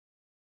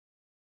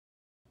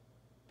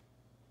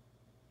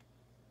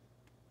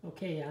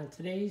Okay, on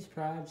today's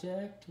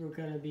project, we're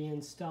going to be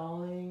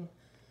installing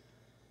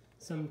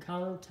some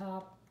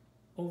countertop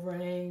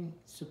overhang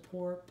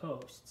support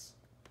posts.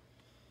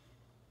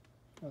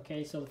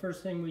 Okay, so the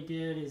first thing we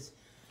did is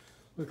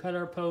we cut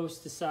our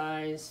post to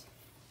size,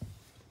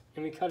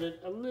 and we cut it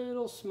a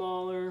little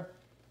smaller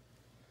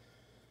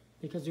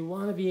because we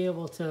want to be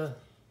able to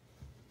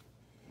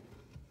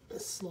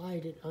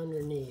slide it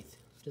underneath,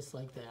 just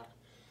like that.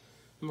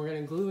 And we're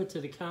going to glue it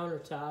to the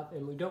countertop,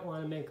 and we don't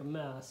want to make a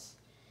mess.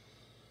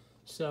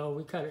 So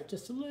we cut it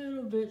just a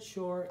little bit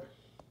short.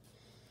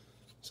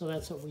 So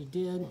that's what we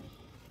did.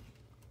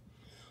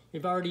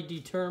 We've already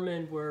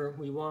determined where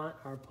we want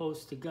our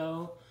post to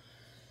go.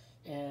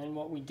 And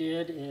what we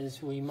did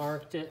is we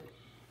marked it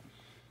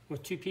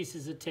with 2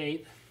 pieces of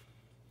tape.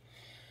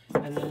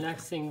 And the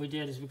next thing we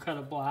did is we cut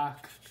a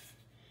block.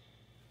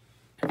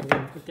 And we're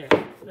going to put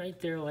that right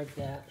there like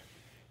that.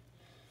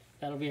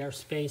 That'll be our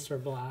spacer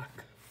block.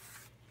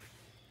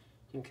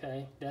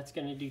 Okay, that's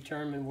going to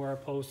determine where our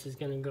post is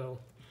going to go.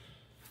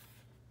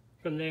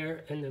 From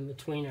there and then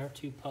between our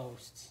 2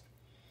 posts.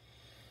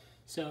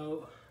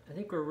 So I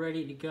think we're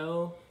ready to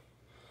go.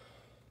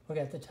 We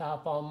got the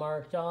top all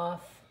marked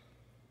off.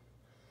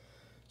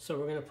 So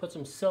we're going to put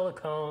some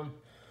silicone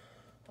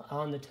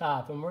on the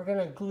top, and we're going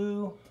to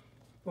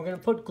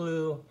put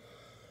glue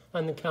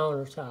on the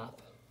countertop.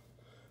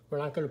 We're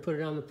not going to put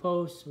it on the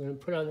post, we're going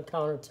to put it on the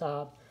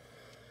countertop,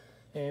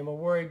 and we're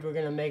worried we're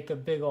going to make a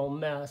big old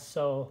mess,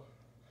 so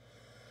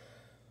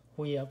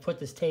we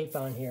put this tape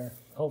on here.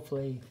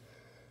 Hopefully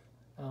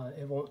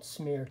it won't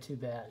smear too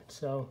bad.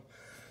 So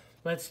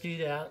let's do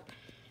that.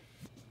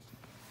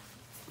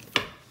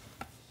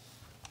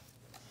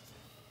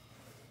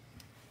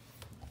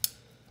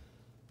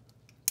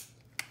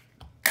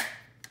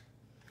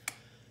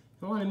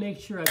 I want to make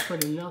sure I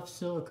put enough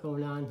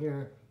silicone on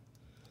here,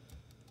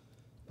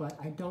 but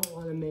I don't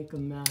want to make a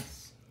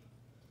mess.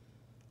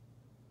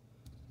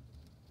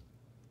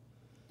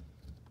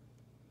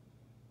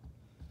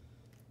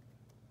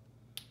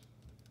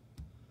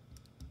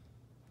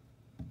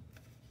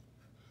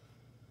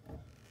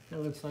 That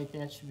looks like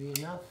that should be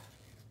enough.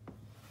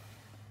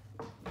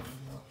 There we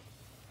go.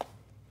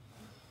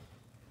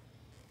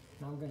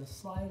 Now I'm going to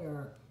slide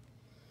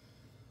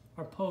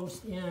our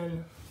post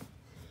in.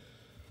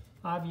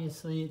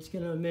 Obviously, it's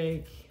going to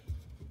make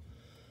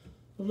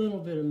a little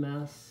bit of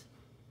mess,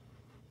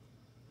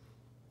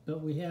 but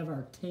we have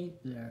our tape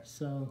there,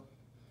 so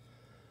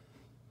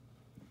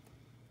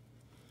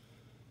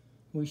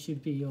we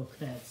should be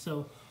okay.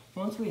 So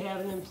once we have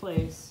it in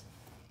place,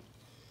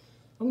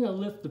 I'm going to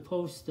lift the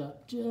post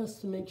up just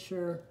to make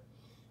sure,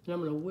 and I'm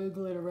going to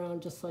wiggle it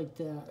around just like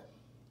that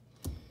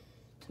to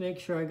make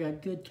sure I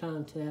got good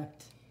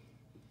contact.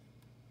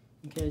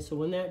 Okay, so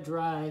when that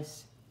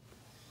dries,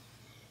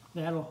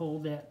 that'll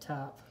hold that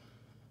top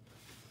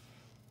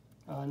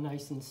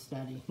nice and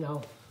steady.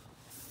 Now,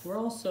 we're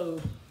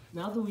also,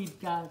 now that we've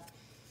got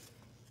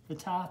the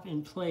top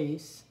in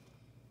place,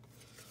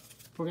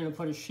 we're going to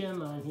put a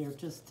shim on here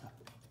just to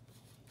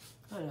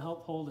kind of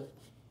help hold it.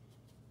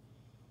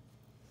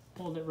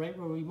 Hold it right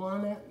where we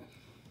want it.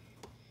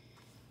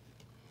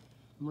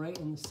 Right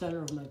in the center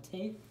of my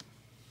tape.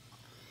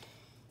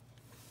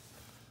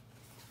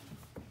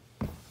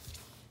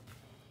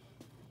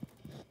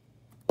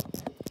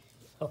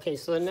 Okay,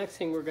 so the next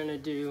thing we're going to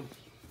do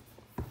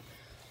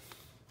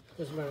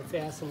is we're going to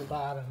fasten the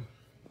bottom.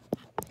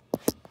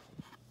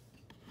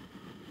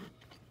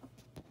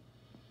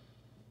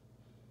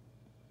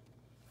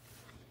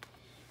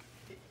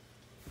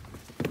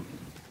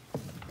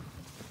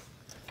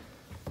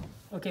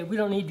 Okay, we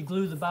don't need to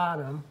glue the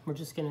bottom. We're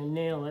just going to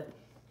nail it.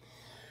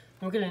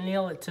 We're going to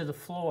nail it to the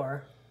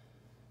floor.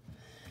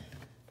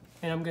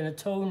 And I'm going to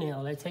toe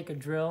nail it. I take a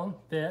drill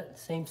bit,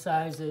 same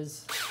size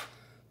as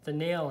the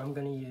nail I'm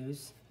going to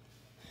use.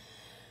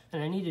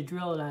 And I need to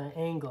drill it on an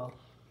angle.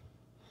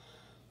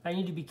 I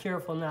need to be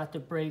careful not to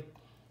break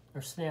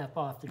or snap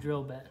off the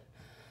drill bit.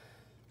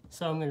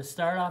 So I'm going to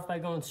start off by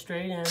going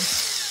straight in,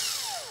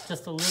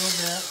 just a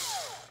little bit.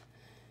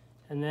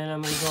 And then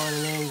I'm going to go on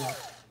an angle.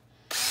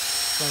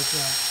 Like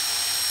that.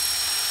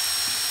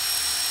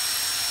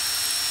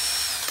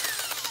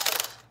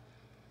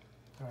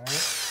 All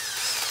right.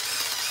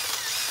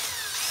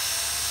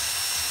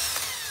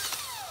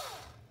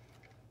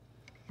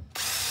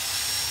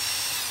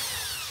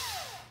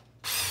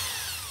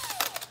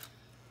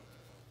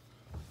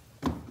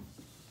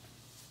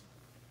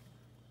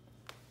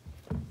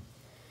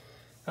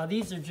 Now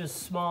these are just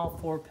small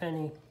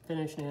 4-penny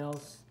finish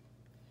nails.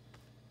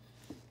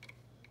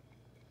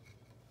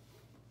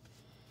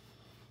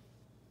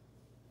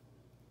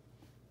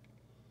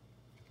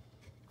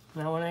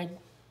 Now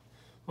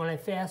when I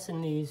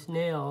fasten these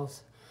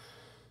nails,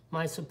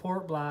 my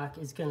support block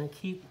is going to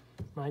keep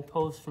my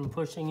post from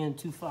pushing in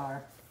too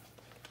far.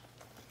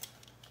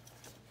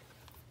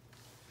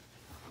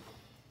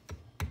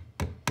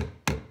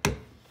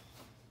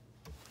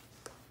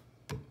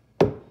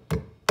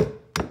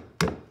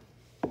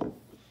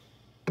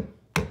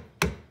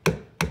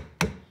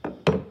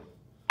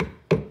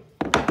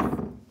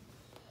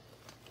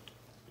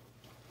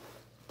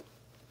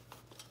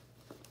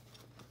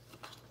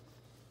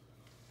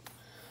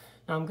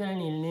 Now I'm going to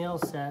need a nail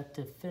set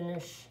to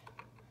finish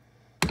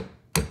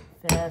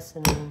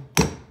fastening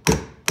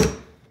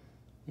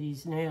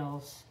these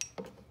nails.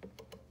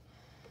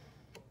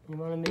 You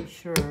want to make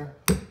sure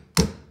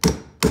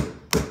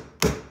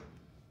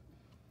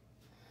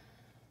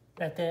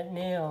that that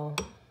nail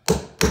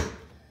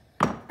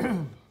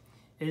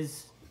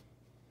is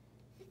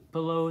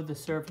below the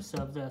surface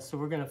of this. So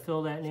we're going to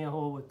fill that nail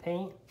hole with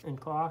paint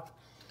and caulk,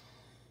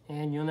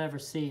 and you'll never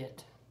see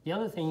it. The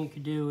other thing you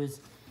could do is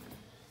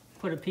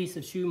put a piece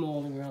of shoe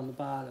molding around the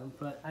bottom,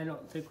 but I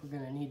don't think we're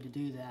going to need to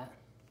do that.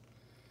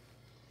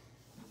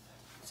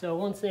 So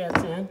once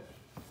that's in,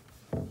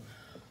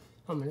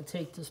 I'm going to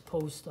take this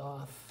post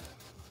off,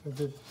 or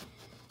the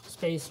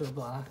spacer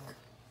block.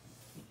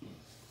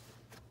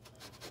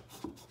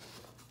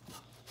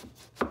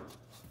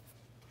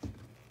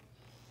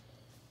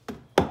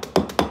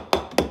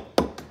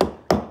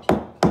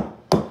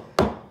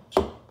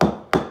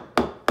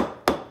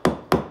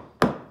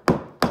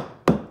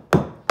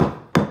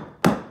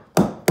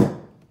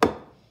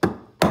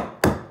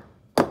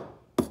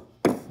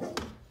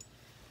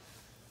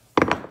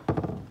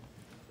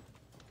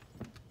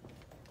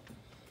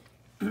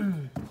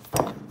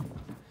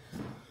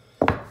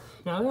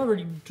 Now I've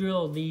already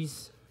drilled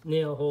these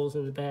nail holes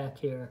in the back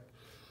here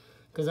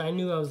because I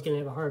knew I was going to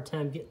have a hard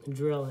time getting the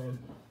drill in.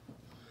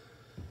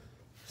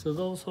 So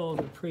those holes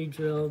are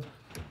pre-drilled.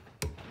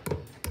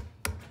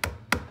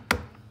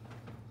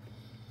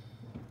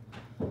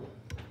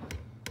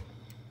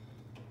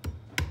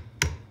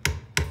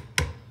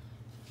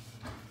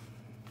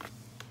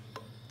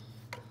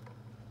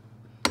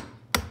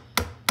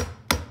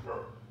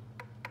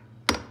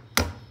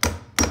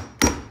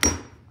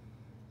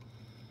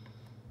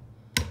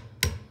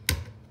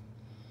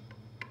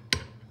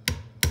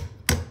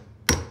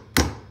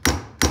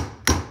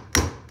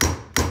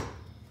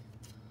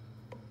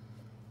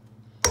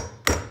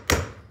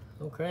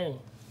 Okay,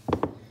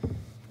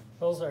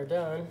 those are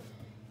done.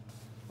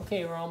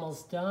 Okay, we're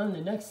almost done.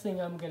 The next thing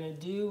I'm going to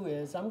do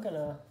is I'm going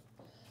to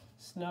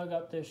snug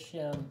up this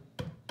shim.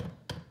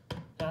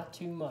 Not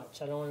too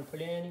much. I don't want to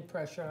put any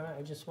pressure on it.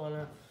 I just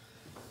want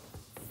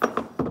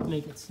to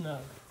make it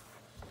snug.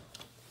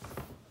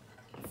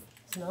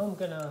 So now I'm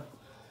going to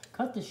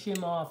cut the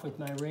shim off with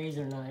my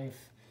razor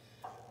knife.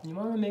 And you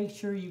want to make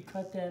sure you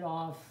cut that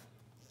off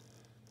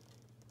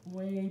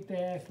way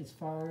back as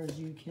far as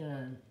you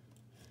can.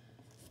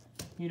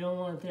 You don't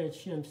want that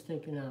shim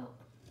sticking out.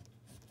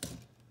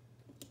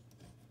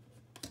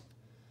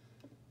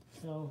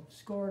 So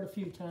score it a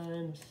few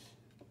times,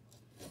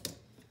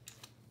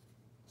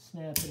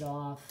 snap it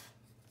off.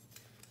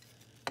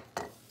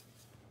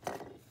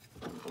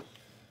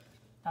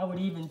 I would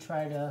even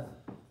try to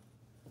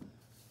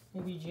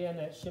maybe jam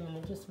that shim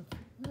in just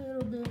a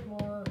little bit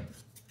more,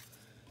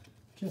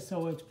 just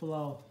so it's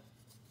below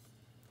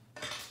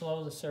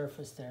the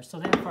surface there. So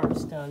that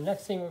part's done.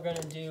 Next thing we're going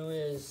to do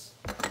is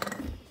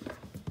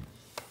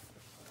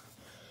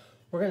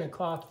we're going to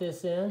caulk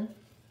this in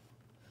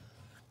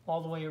all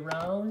the way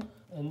around,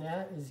 and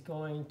that is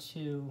going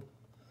to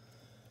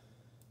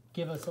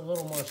give us a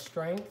little more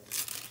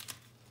strength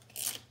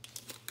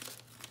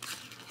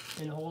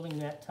in holding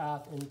that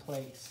top in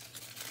place.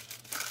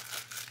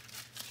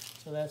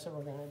 So that's what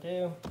we're going to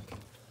do.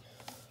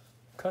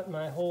 Cut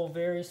my hole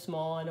very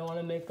small. I don't want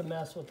to make a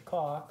mess with the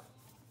caulk.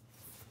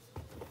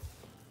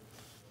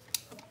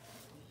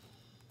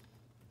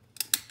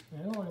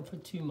 I don't want to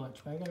put too much,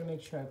 but I got to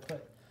make sure I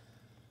put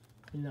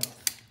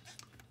enough.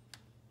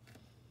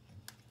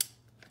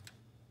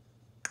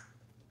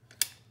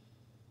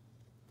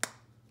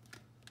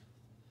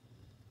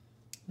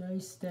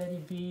 Nice steady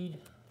bead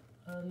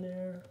on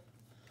there.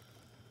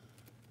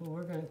 Well,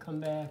 we're going to come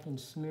back and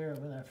smear it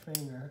with our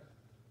finger,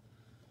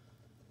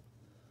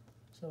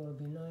 so it'll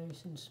be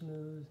nice and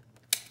smooth.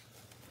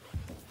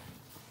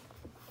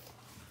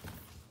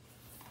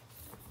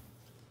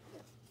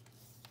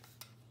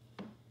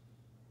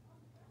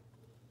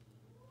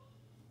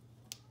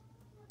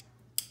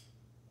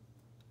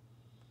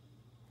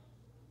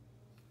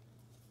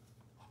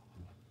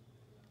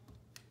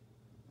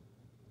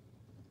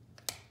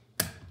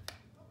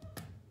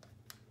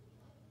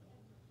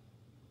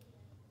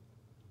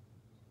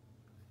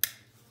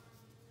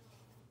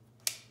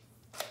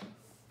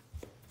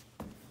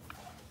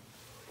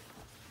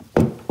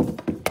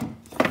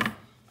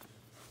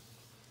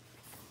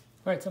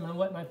 All right, so I'm going to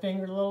wet my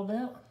finger a little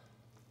bit.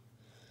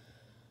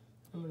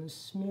 I'm going to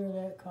smear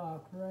that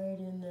caulk right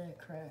in that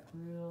crack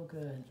real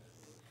good.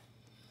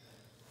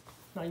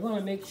 Now you want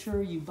to make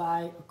sure you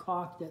buy a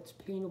caulk that's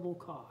paintable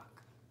caulk.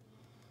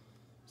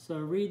 So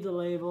read the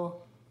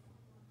label,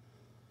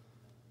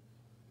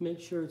 make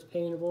sure it's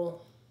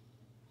paintable.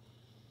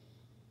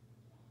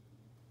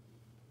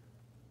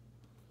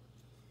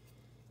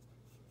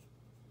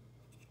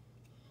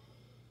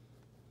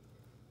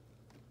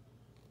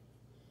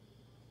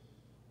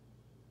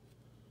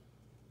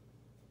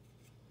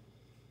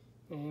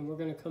 And we're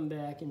going to come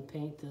back and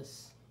paint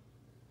this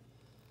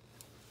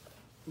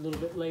a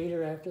little bit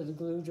later after the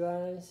glue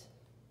dries.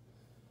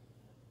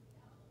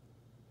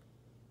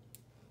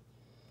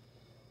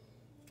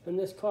 And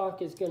this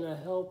caulk is going to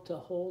help to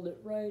hold it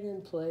right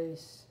in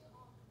place.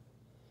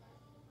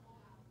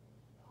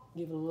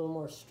 Give it a little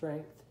more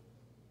strength.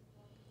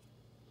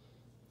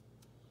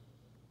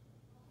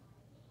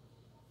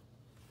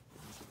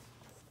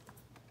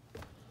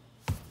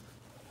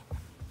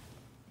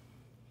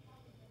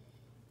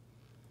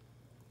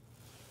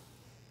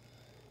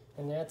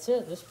 And that's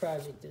it. This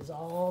project is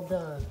all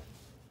done.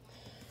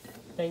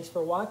 Thanks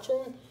for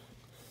watching.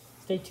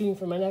 Stay tuned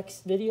for my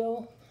next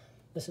video.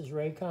 This is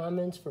Ray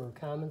Commons for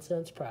Common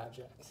Sense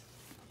Projects.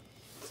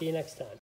 See you next time.